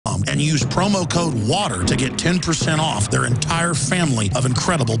AliceJones.com and use promo code WATER to get 10% off their entire family of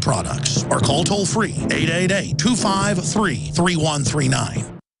incredible products. Or call toll-free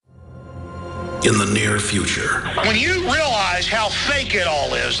 888-253-3139. In the near future. When you realize how fake it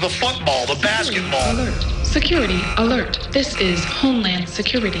all is, the football, the basketball. Alert. Security alert. This is Homeland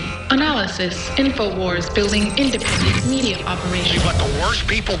Security. Analysis. InfoWars building independent media operation. You let the worst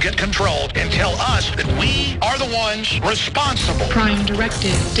people get control and tell us that we are the ones responsible. Prime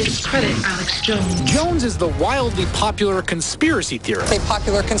directive. Discredit Alex Jones. Jones is the wildly popular conspiracy theorist. A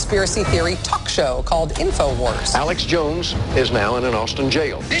popular conspiracy theory talk show called InfoWars. Alex Jones is now in an Austin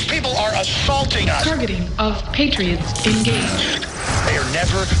jail. These people are assaulting us. Targeting of patriots engaged. They are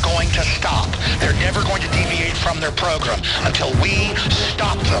never going to stop. They're never going to deviate from their program until we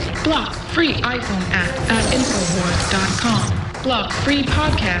stop them. Block free iPhone app at Infowars.com. Block free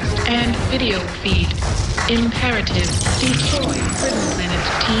podcast and video feed. Imperative. Destroy Prison Planet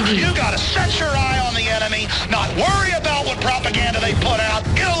TV. You gotta set your eye on the enemy, not worry about what propaganda they put out.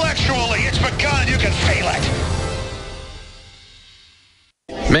 Intellectually, it's begun and you can feel it.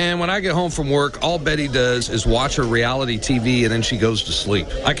 Man, when I get home from work, all Betty does is watch her reality TV and then she goes to sleep.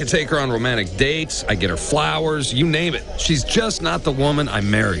 I can take her on romantic dates, I get her flowers, you name it. She's just not the woman I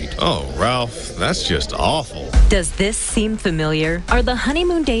married. Oh, Ralph, that's just awful. Does this seem familiar? Are the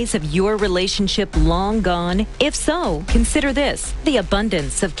honeymoon days of your relationship long gone? If so, consider this: the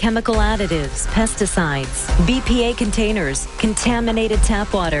abundance of chemical additives, pesticides, BPA containers, contaminated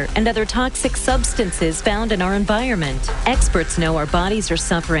tap water, and other toxic substances found in our environment. Experts know our bodies are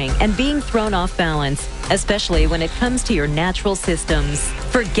suffering and being thrown off balance, especially when it comes to your natural systems.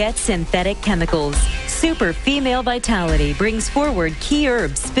 Forget synthetic chemicals. Super Female Vitality brings forward key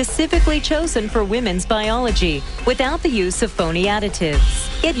herbs specifically chosen for women's biology without the use of phony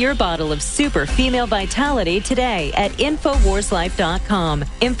additives. Get your bottle of Super Female Vitality today at InfoWarsLife.com,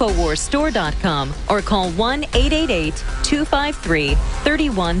 InfoWarsStore.com, or call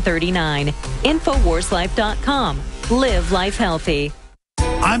 1-888-253-3139. InfoWarsLife.com. Live life healthy.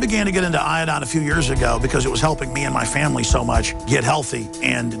 I began to get into iodine a few years ago because it was helping me and my family so much get healthy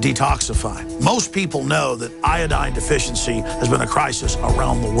and detoxify. Most people know that iodine deficiency has been a crisis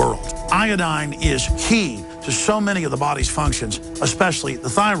around the world. Iodine is key to so many of the body's functions, especially the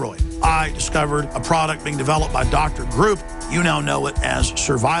thyroid. I discovered a product being developed by Dr. Group. You now know it as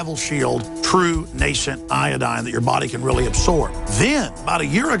Survival Shield True Nascent Iodine that your body can really absorb. Then, about a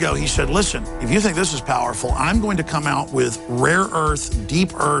year ago, he said, listen, if you think this is powerful, I'm going to come out with rare earth,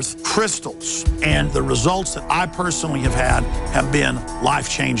 deep earth crystals. And the results that I personally have had have been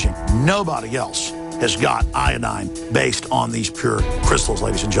life-changing. Nobody else has got iodine based on these pure crystals,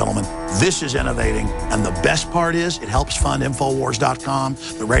 ladies and gentlemen. This is innovating, and the best part is it helps fund Infowars.com,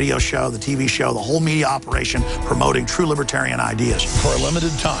 the radio show, the TV show, the whole media operation promoting true libertarian ideas. For a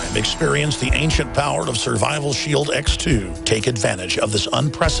limited time, experience the ancient power of Survival Shield X2. Take advantage of this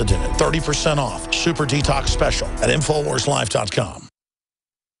unprecedented 30% off Super Detox Special at InfoWarsLife.com.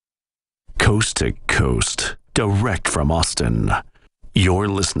 Coast to coast, direct from Austin. You're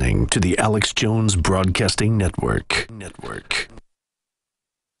listening to the Alex Jones Broadcasting Network.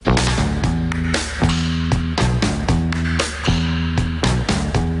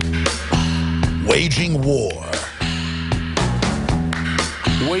 Waging war.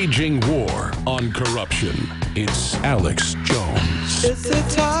 Waging war on corruption. It's Alex Jones. It's the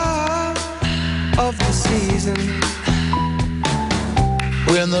time of the season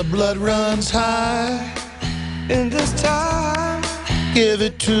when the blood runs high. In this time, give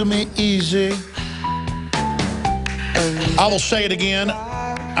it to me easy. I will say it again.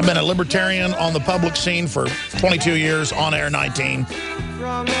 I've been a libertarian on the public scene for 22 years, on air 19.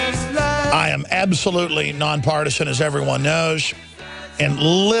 I am absolutely nonpartisan, as everyone knows, and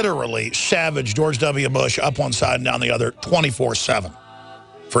literally savage George W. Bush up one side and down the other 24/7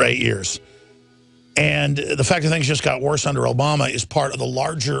 for 8 years. And the fact that things just got worse under Obama is part of the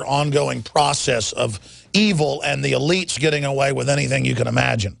larger ongoing process of evil and the elites getting away with anything you can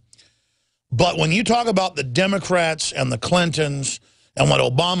imagine. But when you talk about the Democrats and the Clintons and what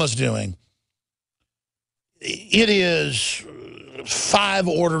Obama's doing, it is 5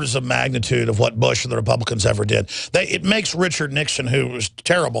 orders of magnitude of what Bush and the Republicans ever did. It makes Richard Nixon, who was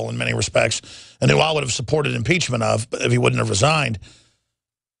terrible in many respects, and who I would have supported impeachment of if he wouldn't have resigned,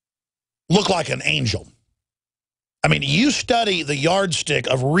 look like an angel. I mean, you study the yardstick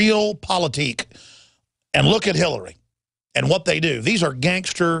of realpolitik and look at Hillary and what they do. These are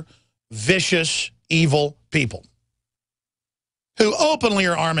gangster, vicious, evil people who openly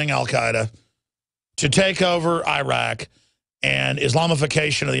are arming al-Qaeda to take over Iraq and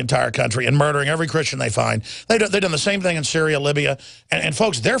Islamification of the entire country and murdering every Christian they find. They've done the same thing in Syria, Libya, and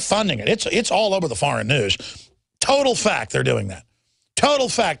folks, they're funding it. It's all over the foreign news. Total fact they're doing that. Total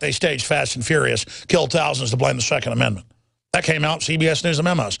fact they staged Fast and Furious, killed thousands to blame the Second Amendment. That came out, CBS News and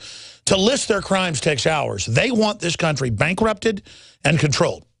Memos. To list their crimes takes hours. They want this country bankrupted and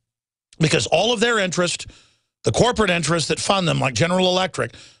controlled because all of their interest, the corporate interests that fund them, like General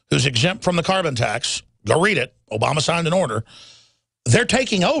Electric, who's exempt from the carbon tax, go read it, Obama signed an order, they're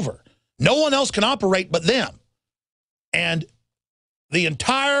taking over. No one else can operate but them. And the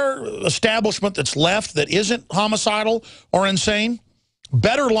entire establishment that's left that isn't homicidal or insane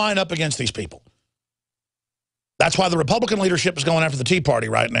better line up against these people. That's why the Republican leadership is going after the Tea Party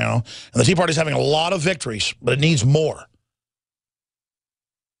right now. And the Tea Party is having a lot of victories, but it needs more.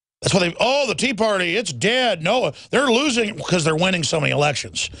 That's why the Tea Party, it's dead. No, they're losing because they're winning so many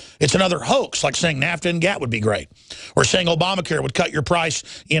elections. It's another hoax, like saying NAFTA and GATT would be great. Or saying Obamacare would cut your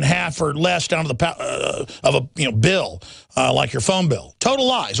price in half or less down to the bill, like your phone bill. Total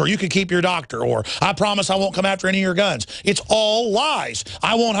lies. Or you could keep your doctor. Or I promise I won't come after any of your guns. It's all lies.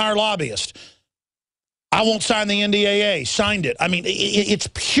 I won't hire lobbyists. I won't sign the NDAA. Signed it. I mean, it's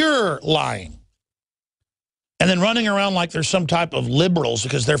pure lying. And then running around like there's some type of liberals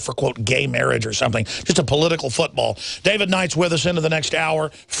because they're for, quote, gay marriage or something. Just a political football. David Knight's with us into the next hour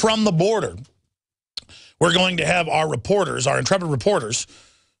from the border. We're going to have our reporters, our intrepid reporters.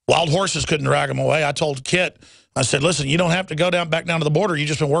 Wild horses couldn't drag them away. I told Kit, I said, listen, you don't have to go back down to the border. You've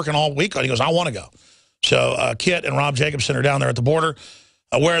just been working all week. He goes, I want to go. So Kit and Rob Jacobson are down there at the border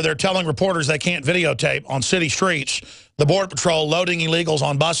where they're telling reporters they can't videotape on city streets the Border Patrol loading illegals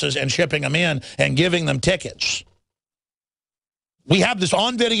on buses and shipping them in and giving them tickets. We have this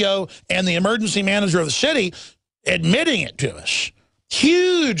on video and the emergency manager of the city admitting it to us.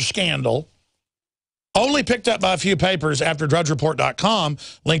 Huge scandal. Only picked up by a few papers after DrudgeReport.com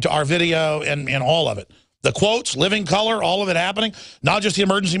linked to our video and all of it. The quotes, living color, all of it happening. Not just the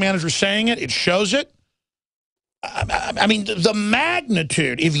emergency manager saying it, it shows it. I mean, the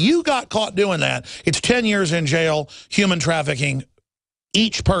magnitude, if you got caught doing that, it's 10 years in jail, human trafficking,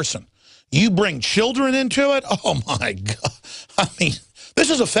 each person. You bring children into it, oh my God. I mean, this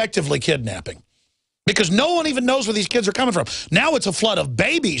is effectively kidnapping because no one even knows where these kids are coming from. Now it's a flood of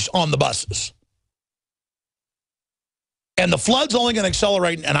babies on the buses. And the flood's only going to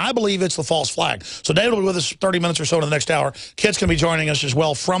accelerate, and I believe it's the false flag. So David will be with us 30 minutes or so in the next hour. Kit's going to be joining us as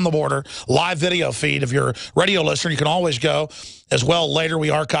well from the border. Live video feed. If you're a radio listener, you can always go as well. Later, we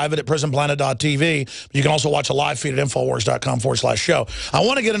archive it at prisonplanet.tv. You can also watch a live feed at Infowars.com/show. I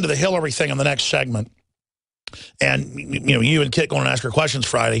want to get into the Hillary thing in the next segment. And, you and Kit going to ask her questions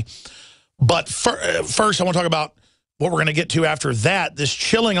Friday. But first, I want to talk about what we're going to get to after that. This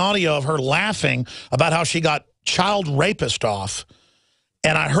chilling audio of her laughing about how she got child rapist off.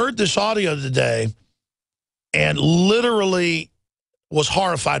 And I heard this audio today and literally was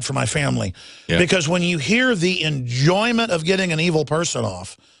horrified for my family. Yeah. Because when you hear the enjoyment of getting an evil person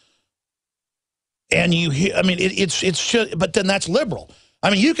off, and you hear, I mean, it's but then that's liberal. I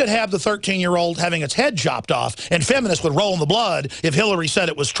mean, you could have the 13-year-old having its head chopped off, and feminists would roll in the blood if Hillary said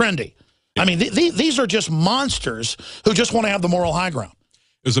it was trendy. I mean, these are just monsters who just want to have the moral high ground.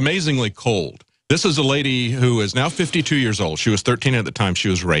 It was amazingly cold. This is a lady who is now 52 years old. She was 13 at the time she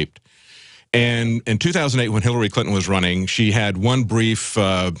was raped. And in 2008, when Hillary Clinton was running, she had one brief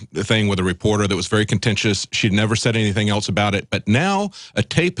thing with a reporter that was very contentious. She'd never said anything else about it. But now a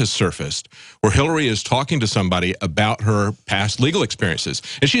tape has surfaced where Hillary is talking to somebody about her past legal experiences.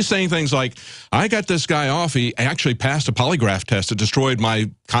 And she's saying things like, I got this guy off. He actually passed a polygraph test. It destroyed my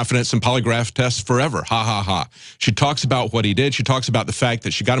confidence in polygraph tests forever. Ha, ha, ha. She talks about what he did. She talks about the fact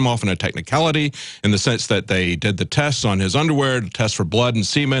that she got him off in a technicality in the sense that they did the tests on his underwear, the test for blood and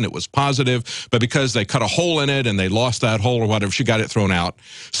semen. It was positive. But because they cut a hole in it and they lost that hole or whatever, she got it thrown out.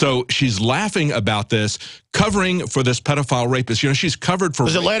 So she's laughing about this, covering for this pedophile rapist. She's covered for...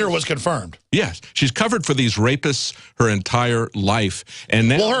 Because it later was confirmed. Yes. She's covered for these rapists her entire life. And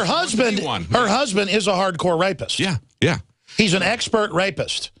now, well, her husband is a hardcore rapist. Yeah, yeah. He's an expert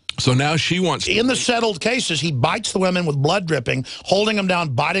rapist. So now she wants... In the settled cases, he bites the women with blood dripping, holding them down,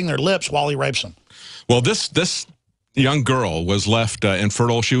 biting their lips while he rapes them. Well, this young girl was left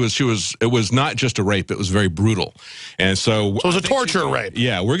infertile. It was not just a rape. It was very brutal. And so it was a torture rape.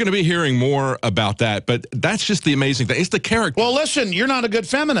 Yeah, we're going to be hearing more about that. But that's just the amazing thing. It's the character. Well, listen, you're not a good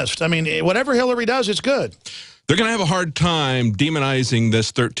feminist. I mean, whatever Hillary does, it's good. They're going to have a hard time demonizing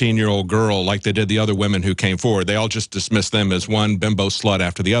this 13-year-old girl like they did the other women who came forward. They all just dismissed them as one bimbo slut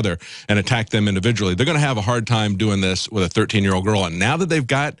after the other and attacked them individually. They're going to have a hard time doing this with a 13-year-old girl. And now that they've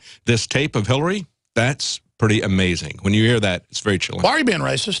got this tape of Hillary, that's pretty amazing. When you hear that, it's very chilling. Why are you being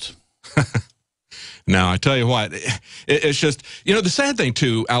racist? No, I tell you what, it's just, you know, the sad thing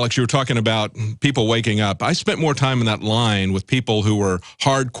too, Alex, you were talking about people waking up. I spent more time in that line with people who were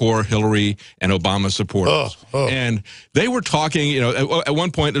hardcore Hillary and Obama supporters. And they were talking, you know, at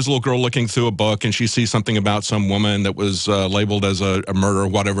one point there's a little girl looking through a book and she sees something about some woman that was labeled as a murder or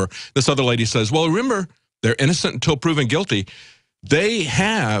whatever. This other lady says, well, remember, they're innocent until proven guilty. They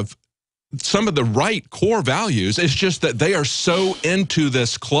have some of the right core values. It's just that they are so into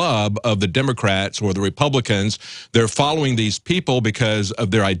this club of the Democrats or the Republicans. They're following these people because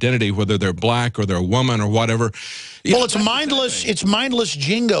of their identity, whether they're black or they're a woman or whatever. Well, it's mindless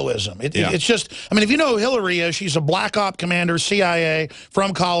jingoism. It's just, I mean, if you know who Hillary is, she's a black op commander, CIA,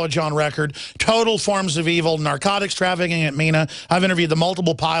 from college on record, total forms of evil, narcotics trafficking at MENA. I've interviewed the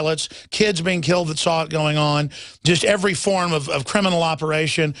multiple pilots, kids being killed that saw it going on, just every form of criminal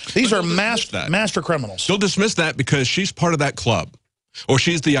operation. These are master criminals. They'll dismiss that because she's part of that club. Or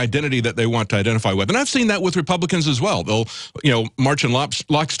she's the identity that they want to identify with. And I've seen that with Republicans as well. They'll, you know, march in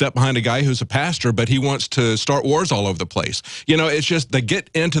lockstep behind a guy who's a pastor, but he wants to start wars all over the place. You know, it's just they get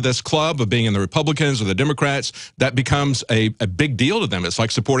into this club of being in the Republicans or the Democrats. That becomes a big deal to them. It's like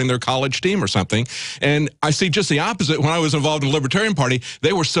supporting their college team or something. And I see just the opposite. When I was involved in the Libertarian Party,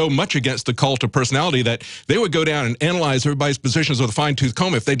 they were so much against the cult of personality that they would go down and analyze everybody's positions with a fine-tooth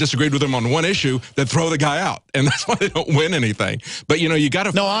comb. If they disagreed with them on one issue, they'd throw the guy out. And that's why they don't win anything. But you know, you got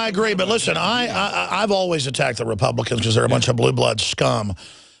to. No, I agree. But listen, I've always attacked the Republicans because they're a bunch of blue blood scum.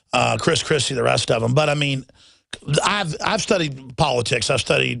 Chris Christie, the rest of them. But I mean, I've studied politics. I've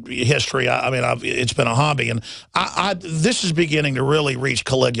studied history. I mean, it's been a hobby, and this is beginning to really reach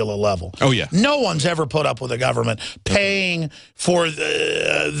Caligula level. Oh yeah. No one's ever put up with a government paying for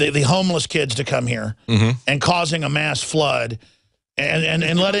the homeless kids to come here and causing a mass flood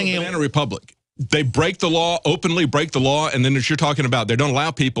and letting you. Banana Republic. They break the law, openly break the law, and then as you're talking about, they don't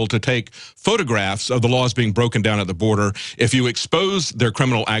allow people to take photographs of the laws being broken down at the border. If you expose their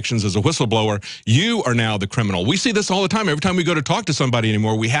criminal actions as a whistleblower, you are now the criminal. We see this all the time. Every time we go to talk to somebody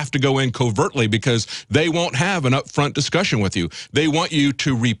anymore, we have to go in covertly because they won't have an upfront discussion with you. They want you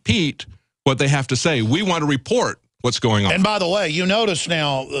to repeat what they have to say. We want to report what's going on. And by the way, you notice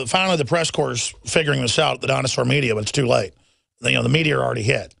now, finally the press corps is figuring this out, the dinosaur media, but it's too late. You know, the media are already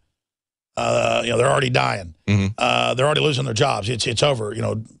hit. You know, they're already dying. They're already losing their jobs. It's over. You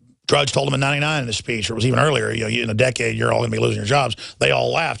know, Drudge told them in '99 in his speech, or it was even earlier, you know, in a decade, you're all going to be losing your jobs. They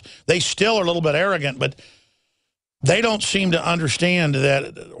all laughed. They still are a little bit arrogant, but they don't seem to understand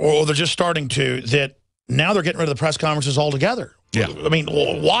that, or they're just starting to, that now they're getting rid of the press conferences altogether. Yeah. I mean,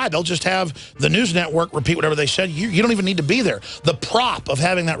 why? They'll just have the news network repeat whatever they said. You don't even need to be there. The prop of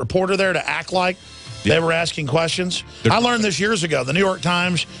having that reporter there to act like they were asking questions. I learned this years ago. The New York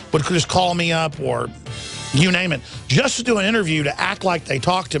Times would just call me up, or you name it, just to do an interview to act like they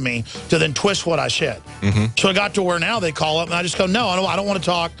talked to me, to then twist what I said. So it got to where now they call up and I just go, no, I don't want to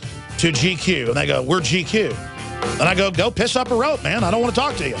talk to GQ. And they go, we're GQ. And I go piss up a rope, man. I don't want to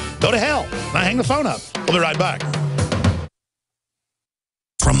talk to you. Go to hell. And I hang the phone up. We'll be right back.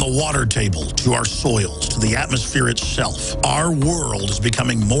 From the water table to our soils to the atmosphere itself, our world is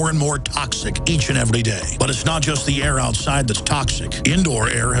becoming more and more toxic each and every day. But it's not just the air outside that's toxic. Indoor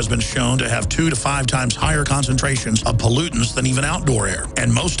air has been shown to have 2 to 5 times higher concentrations of pollutants than even outdoor air.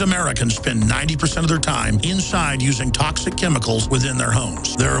 And most Americans spend 90% of their time inside using toxic chemicals within their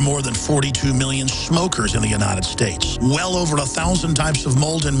homes. There are more than 42 million smokers in the United States. Well over 1,000 types of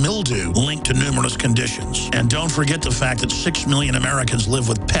mold and mildew linked to numerous conditions. And don't forget the fact that 6 million Americans live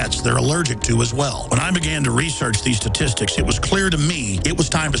with pets they're allergic to as well. When I began to research these statistics, it was clear to me it was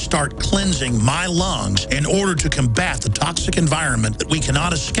time to start cleansing my lungs in order to combat the toxic environment that we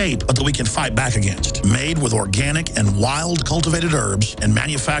cannot escape, but that we can fight back against. Made with organic and wild cultivated herbs and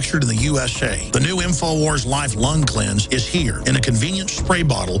manufactured in the USA, the new InfoWars Life Lung Cleanse is here in a convenient spray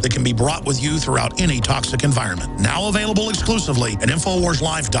bottle that can be brought with you throughout any toxic environment. Now available exclusively at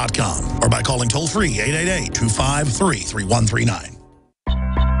InfoWarsLife.com or by calling toll-free 888-253-3139.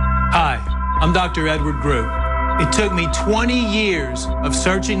 Hi, I'm Dr. Edward Group. It took me 20 years of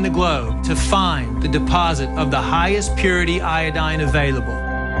searching the globe to find the deposit of the highest purity iodine available.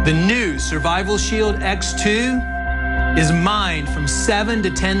 The new Survival Shield X2 is mined from 7,000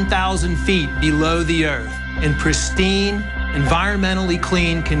 to 10,000 feet below the earth in pristine, environmentally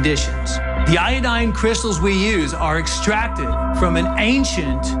clean conditions. The iodine crystals we use are extracted from an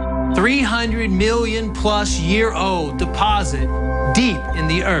ancient 300 million plus year old deposit deep in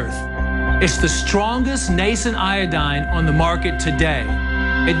the earth. It's the strongest nascent iodine on the market today.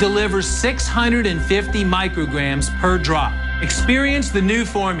 It delivers 650 micrograms per drop. Experience the new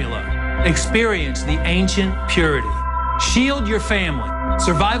formula. Experience the ancient purity. Shield your family.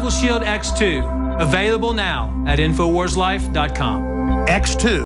 Survival Shield X2. Available now at InfoWarsLife.com. X2